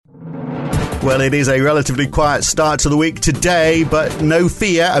Well, it is a relatively quiet start to the week today, but no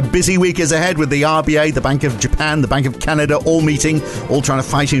fear, a busy week is ahead with the RBA, the Bank of Japan, the Bank of Canada all meeting, all trying to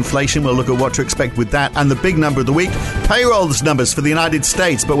fight inflation. We'll look at what to expect with that. And the big number of the week, payrolls numbers for the United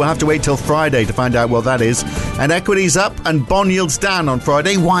States, but we'll have to wait till Friday to find out what that is. And equities up and bond yields down on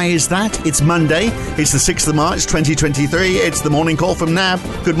Friday. Why is that? It's Monday. It's the 6th of March, 2023. It's the morning call from NAB.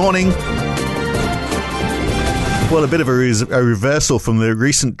 Good morning. Well, a bit of a reversal from the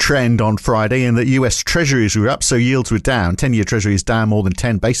recent trend on Friday in that US Treasuries were up, so yields were down. 10-year Treasuries down more than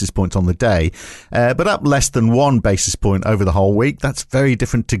 10 basis points on the day, but up less than 1 basis point over the whole week. That's very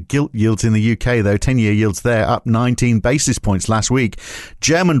different to gilt yields in the UK, though. 10-year yields there up 19 basis points last week.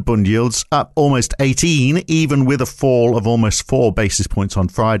 German bund yields up almost 18, even with a fall of almost 4 basis points on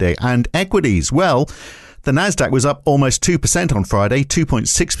Friday. And equities, well, the Nasdaq was up almost 2% on Friday,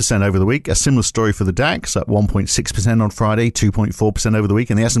 2.6% over the week. A similar story for the DAX, up 1.6% on Friday, 2.4% over the week.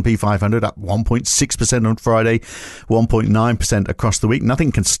 And the S&P 500 up 1.6% on Friday, 1.9% across the week.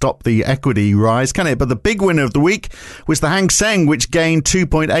 Nothing can stop the equity rise, can it? But the big winner of the week was the Hang Seng, which gained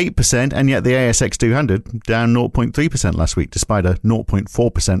 2.8%, and yet the ASX 200 down 0.3% last week, despite a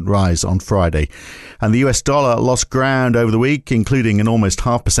 0.4% rise on Friday. And the US dollar lost ground over the week, including an almost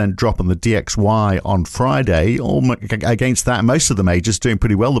 0.5% drop on the DXY on Friday. Against that, most of the majors doing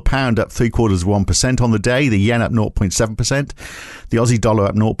pretty well. The pound up 0.75% on the day. The yen up 0.7%. The Aussie dollar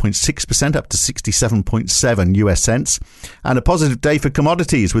up 0.6%, up to 67.7 US cents. And a positive day for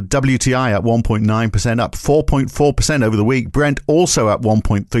commodities, with WTI up 1.9%, up 4.4% over the week. Brent also up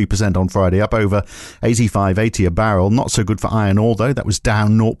 1.3% on Friday, up over 85.80 a barrel. Not so good for iron ore, though. That was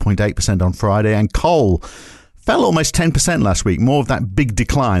down 0.8% on Friday. And coal fell almost 10% last week, more of that big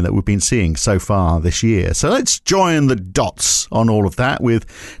decline that we've been seeing so far this year. So let's join the dots on all of that with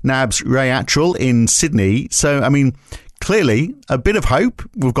NAB's Ray Attrell in Sydney. So, I mean, clearly a bit of hope.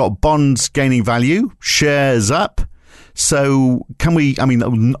 We've got bonds gaining value, shares up. So can we, I mean,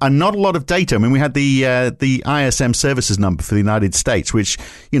 not a lot of data. I mean, we had the ISM services number for the United States, which,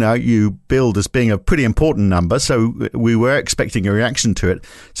 you know, you build as being a pretty important number. So we were expecting a reaction to it.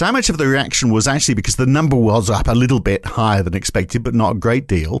 So how much of the reaction was actually because the number was up a little bit higher than expected, but not a great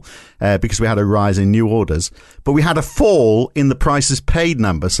deal, because we had a rise in new orders. But we had a fall in the prices paid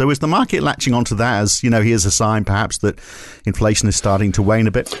number. So is the market latching onto that as, you know, here's a sign perhaps that inflation is starting to wane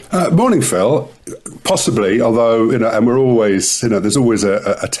a bit? Morning, Phil. Possibly, although, you know, and we're always, you know, there's always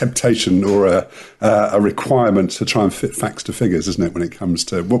a temptation or a requirement to try and fit facts to figures, isn't it, when it comes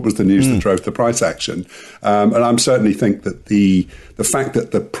to what was the news that drove the price action. And I certainly think that the fact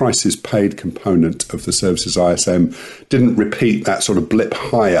that the prices paid component of the services ISM didn't repeat that sort of blip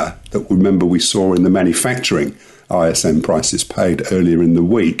higher that remember we saw in the manufacturing ISM prices paid earlier in the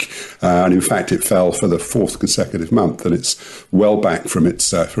week, and in fact it fell for the fourth consecutive month, and it's well back from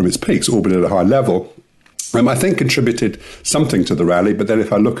its peaks, albeit at a high level. I think contributed something to the rally, but then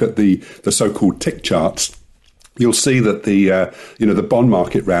if I look at the so-called tick charts, you'll see that the bond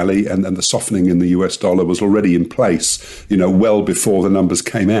market rally and the softening in the US dollar was already in place, you know, well before the numbers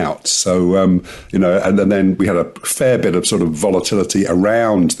came out. So, and then we had a fair bit of sort of volatility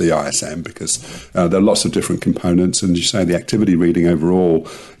around the ISM because there are lots of different components. And you say the activity reading overall,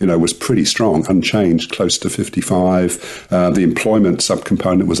 you know, was pretty strong, unchanged, close to 55. The employment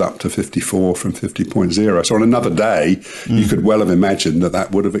subcomponent was up to 54 from 50.0. So on another day, you could well have imagined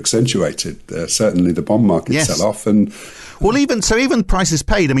that would have accentuated certainly the bond market sell-off. And well, even prices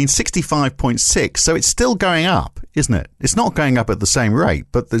paid, I mean, 65.6, so it's still going up, isn't it? It's not going up at the same rate,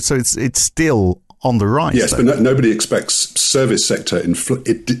 but so it's still on the rise. Yes, though. But nobody expects service sector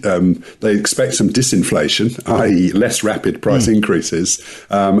they expect some disinflation, i.e. less rapid price increases.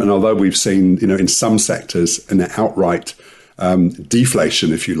 And although we've seen, you know, in some sectors an outright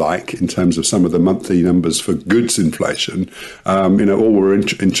deflation, if you like, in terms of some of the monthly numbers for goods inflation. All we're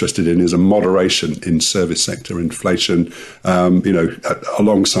interested in is a moderation in service sector inflation,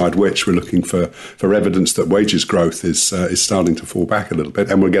 alongside which we're looking for evidence that wages growth is starting to fall back a little bit.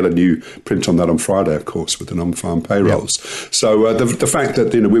 And we'll get a new print on that on Friday, of course, with the non-farm payrolls. Yep. So the fact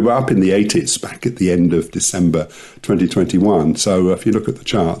that, we were up in the 80s back at the end of December 2021. So if you look at the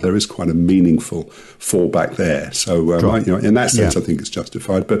chart, there is quite a meaningful fall back there. So in that sense, I think it's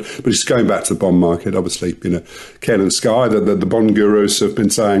justified. But just going back to the bond market, obviously, Ken and Sky, the bond gurus have been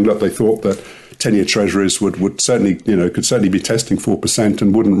saying, look, they thought that 10-year treasuries would certainly, could certainly be testing 4%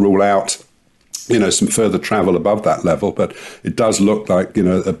 and wouldn't rule out, some further travel above that level. But it does look like,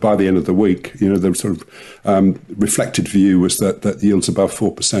 by the end of the week, the sort of reflected view was that yields above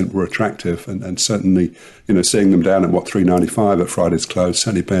 4% were attractive. And certainly, seeing them down at 395 at Friday's close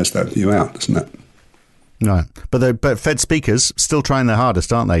certainly bears that view out, doesn't it? Right. But Fed speakers still trying their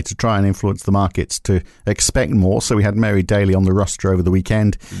hardest, aren't they, to try and influence the markets to expect more. So we had Mary Daly on the roster over the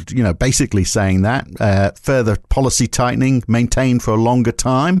weekend, basically saying that further policy tightening maintained for a longer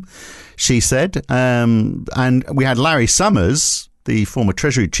time, she said. And we had Larry Summers, the former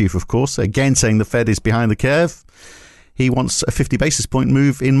Treasury chief, of course, again saying the Fed is behind the curve. He wants a 50 basis point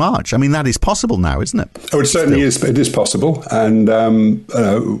move in March. I mean, that is possible now, isn't it? Oh, it certainly is. It is possible. And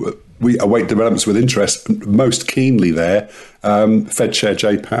we await developments with interest. Most keenly there, Fed Chair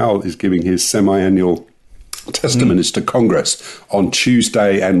Jay Powell is giving his semi-annual testimonies to Congress on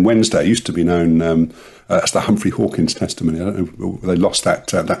Tuesday and Wednesday. It used to be known as the Humphrey Hawkins testimony. I don't know, they lost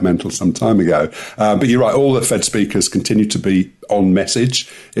that mantle some time ago. But you're right, all the Fed speakers continue to be on message.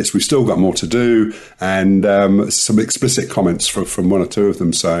 We've still got more to do, and some explicit comments from one or two of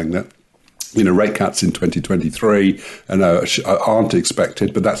them saying that rate cuts in 2023 aren't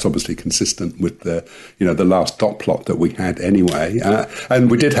expected, but that's obviously consistent with the last dot plot that we had anyway.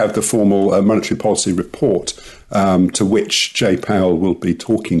 And we did have the formal monetary policy report to which Jay Powell will be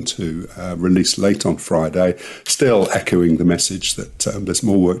talking to, released late on Friday, still echoing the message that there's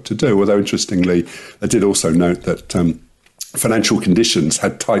more work to do. Although, interestingly, I did also note that financial conditions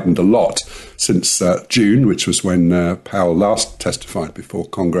had tightened a lot since June, which was when Powell last testified before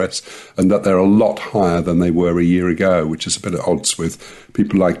Congress, and that they're a lot higher than they were a year ago, which is a bit at odds with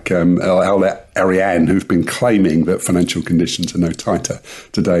people like Al Ariane, who've been claiming that financial conditions are no tighter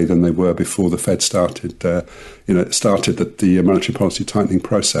today than they were before the Fed started the monetary policy tightening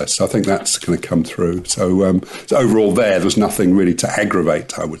process. So I think that's going to come through. So overall there's nothing really to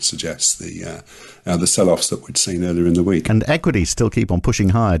aggravate, I would suggest, the sell-offs that we'd seen earlier in the week. And equities still keep on pushing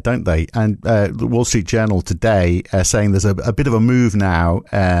higher, don't they? And the Wall Street Journal today saying there's a bit of a move now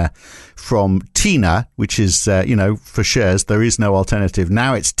from TINA, which is, for shares, there is no alternative.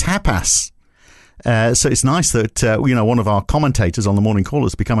 Now it's TAPAS. So it's nice that, one of our commentators on the Morning Call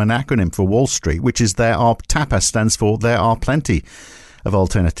has become an acronym for Wall Street, which is TAPAS stands for There Are Plenty of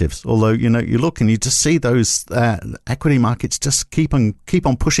Alternatives. Although, you look and you just see those equity markets just keep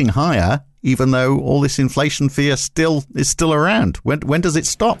on pushing higher, even though all this inflation fear is still around. When does it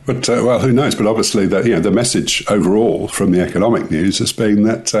stop? But who knows? But obviously, the message overall from the economic news has been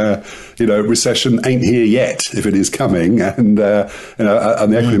that recession ain't here yet, if it is coming, and the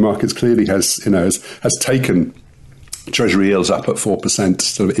equity markets clearly has taken Treasury yields up at 4%,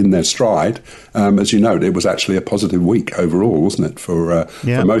 sort of in their stride. As you know, it was actually a positive week overall, wasn't it, for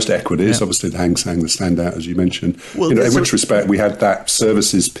most equities? Yeah. Obviously, the Hang Seng, the standout, as you mentioned. Well, in which respect, we had that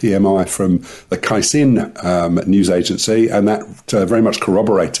services PMI from the Caixin news agency, and that very much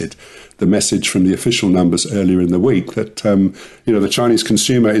corroborated the message from the official numbers earlier in the week that the Chinese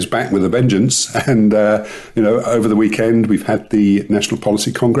consumer is back with a vengeance. And over the weekend, we've had the National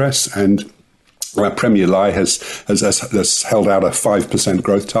Policy Congress, and Premier Lai has held out a 5%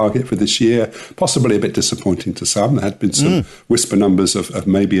 growth target for this year, possibly a bit disappointing to some. There had been some whisper numbers of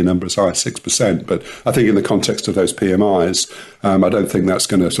maybe a number as high as 6%, but I think in the context of those PMIs, I don't think that's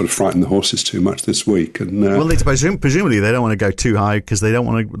going to sort of frighten the horses too much this week. And presumably they don't want to go too high because they don't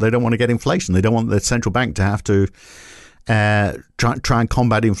want to get inflation. They don't want the central bank to have to try and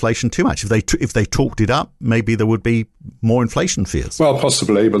combat inflation too much. If they talked it up, maybe there would be more inflation fears. Well,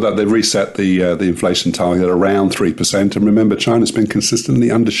 possibly, but that they've reset the inflation target at around 3%. And remember, China's been consistently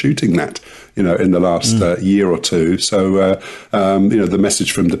undershooting that, in the last year or two. So, the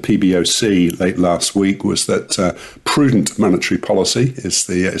message from the PBOC late last week was that prudent monetary policy is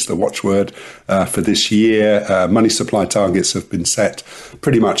the watchword for this year. Money supply targets have been set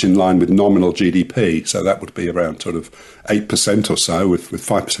pretty much in line with nominal GDP. So that would be around sort of 8% or so, with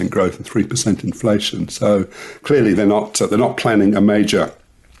 5% growth and 3% inflation. So clearly they're not planning a major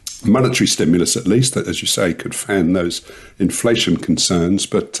monetary stimulus, at least, that, as you say, could fan those inflation concerns.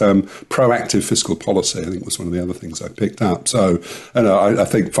 But proactive fiscal policy, I think, was one of the other things I picked up. So I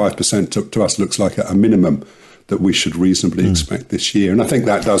think 5% to us looks like a minimum that we should reasonably expect this year. And I think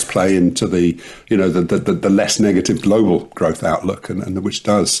that does play into the less negative global growth outlook, and which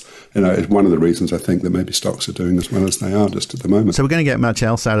does, is one of the reasons I think that maybe stocks are doing as well as they are just at the moment. So we're going to get much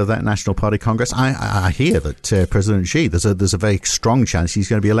else out of that National Party Congress. I hear that President Xi, there's a very strong chance he's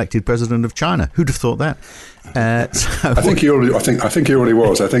going to be elected president of China. Who'd have thought that? I think he already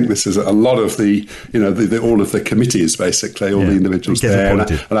was. I think this is a lot of the all of the committees, basically, all the individuals there.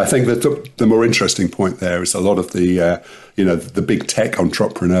 And I think that the more interesting point there is a lot of the the big tech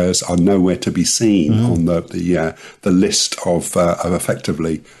entrepreneurs are nowhere to be seen on the list of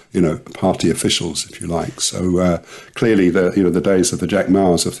effectively party officials, if you like. So clearly, the days of the Jack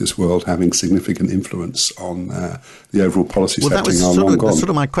Ma's of this world having significant influence on the overall policy setting are long gone. That's sort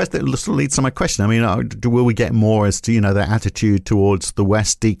of my question. That sort of leads to my question. I mean, will we get more as to their attitude towards the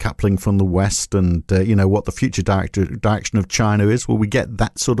West, decoupling from the West, and what the future direction of China is? Will we get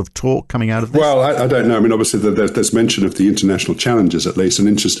that sort of talk coming out of this? Well, I don't know. I mean, obviously, there's mention of the international challenges, at least, and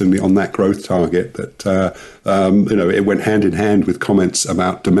interestingly, on that growth target, that it went hand in hand with comments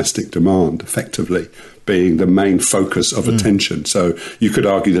about domestic demand, effectively being the main focus of attention. So you could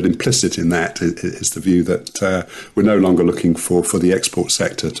argue that implicit in that is the view that we're no longer looking for the export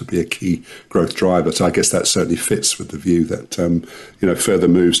sector to be a key growth driver. So I guess that certainly fits with the view that further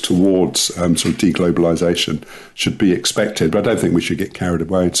moves towards sort of deglobalization should be expected. But I don't think we should get carried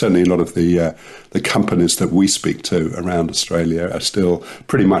away. And certainly a lot of the companies that we speak to around Australia are still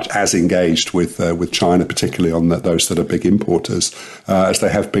pretty much as engaged with China, particularly on those that are big importers, as they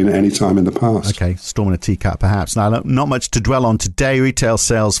have been at any time in the past. Okay, storm in a teacup, perhaps. Now, not much to dwell on today. Retail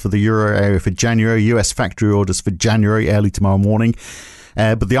sales for the euro area for January, US factory orders for January, early tomorrow morning.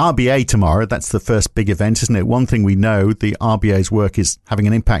 But the RBA tomorrow, that's the first big event, isn't it? One thing we know the RBA's work is having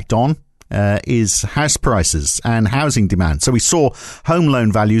an impact on is house prices and housing demand. So we saw home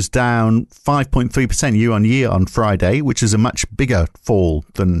loan values down 5.3% year on year on Friday, which is a much bigger fall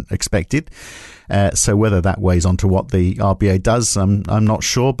than expected. So whether that weighs onto what the RBA does, I'm not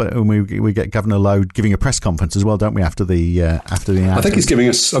sure. But we get Governor Lowe giving a press conference as well, don't we? After the announcement. I think he's giving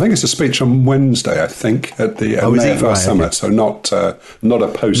us. I think it's a speech on Wednesday. I think at the AFR Summit. Okay. So not a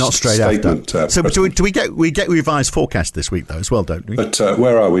post not straight statement. After. So do we get revised forecast this week though as well, don't we? But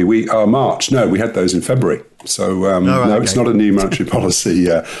where are we? We are March. No, we had those in February. So it's not a new monetary policy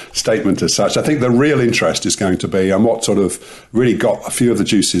statement as such. I think the real interest is going to be on what sort of really got a few of the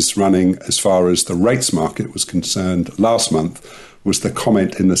juices running as far as the rates market was concerned last month was the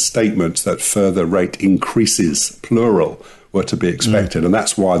comment in the statement that further rate increases, plural, were to be expected. And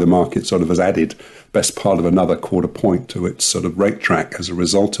that's why the market sort of has added best part of another quarter point to its sort of rate track as a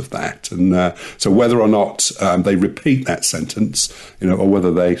result of that. And so whether or not they repeat that sentence, or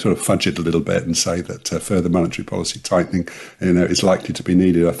whether they sort of fudge it a little bit and say that further monetary policy tightening, is likely to be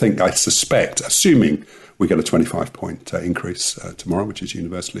needed. I suspect, assuming we get a 25-point increase tomorrow, which is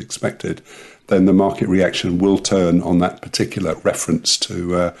universally expected, then the market reaction will turn on that particular reference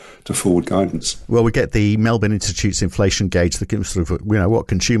to forward guidance. Well, we get the Melbourne Institute's inflation gauge, the sort of what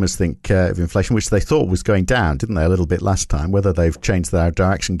consumers think of inflation, which they thought was going down, didn't they, a little bit last time? Whether they've changed their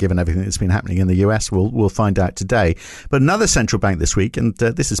direction given everything that's been happening in the US, we'll find out today. But another central bank this week, and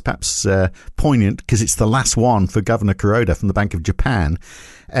this is perhaps poignant because it's the last one for Governor Kuroda from the Bank of Japan.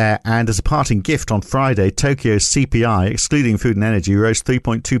 And as a parting gift on Friday, Tokyo's CPI, excluding food and energy, rose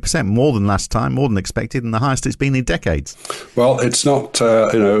 3.2%, more than last time, more than expected, and the highest it's been in decades. Well, it's not,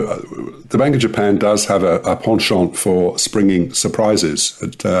 the Bank of Japan does have a penchant for springing surprises.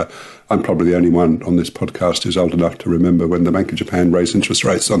 I'm probably the only one on this podcast who's old enough to remember when the Bank of Japan raised interest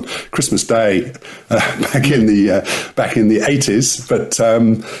rates on Christmas Day back in the 80s. But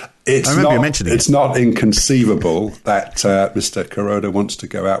it's not inconceivable that Mr. Kuroda wants to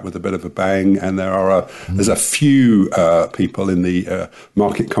go out with a bit of a bang, and there's a few people in the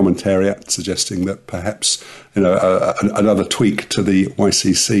market commentariat suggesting that perhaps another tweak to the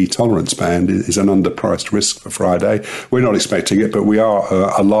YCC tolerance band is an underpriced risk for Friday. We're not expecting it, but we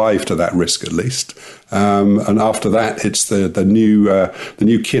are alive to that risk at least. And after that, it's the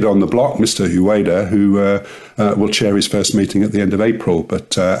new kid on the block, Mr. Ueda, who will chair his first meeting at the end of April.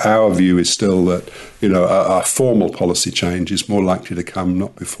 But our view is still that a formal policy change is more likely to come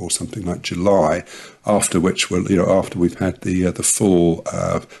not before something like July, after which after we've had the full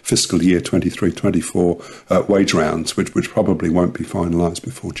fiscal year 23-24 wage rounds, which probably won't be finalised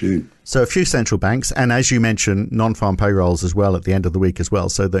before June. So a few central banks, and as you mentioned, non-farm payrolls as well at the end of the week as well.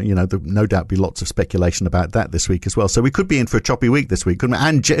 So that there no doubt be lots of speculation about that this week as well. So we could be in for a choppy week this week, couldn't we?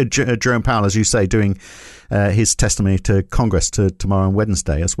 And Jerome Powell, as you say, doing his testimony to Congress tomorrow on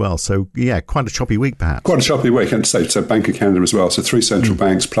Wednesday as well. So yeah, quite a choppy week perhaps. Quite a choppy week, and so Bank of Canada as well. So three central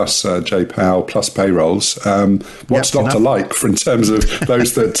banks plus Jay Powell plus payrolls. What's not to like in terms of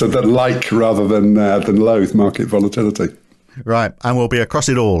those that like rather than loathe market volatility. Right, and we'll be across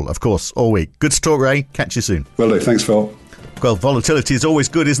it all, of course, all week. Good to talk, Ray. Catch you soon. Will do. Thanks, Phil. Well, volatility is always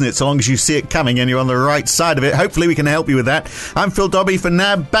good, isn't it? So long as you see it coming and you're on the right side of it. Hopefully we can help you with that. I'm Phil Dobbie for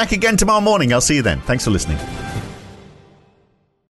NAB. Back again tomorrow morning. I'll see you then. Thanks for listening.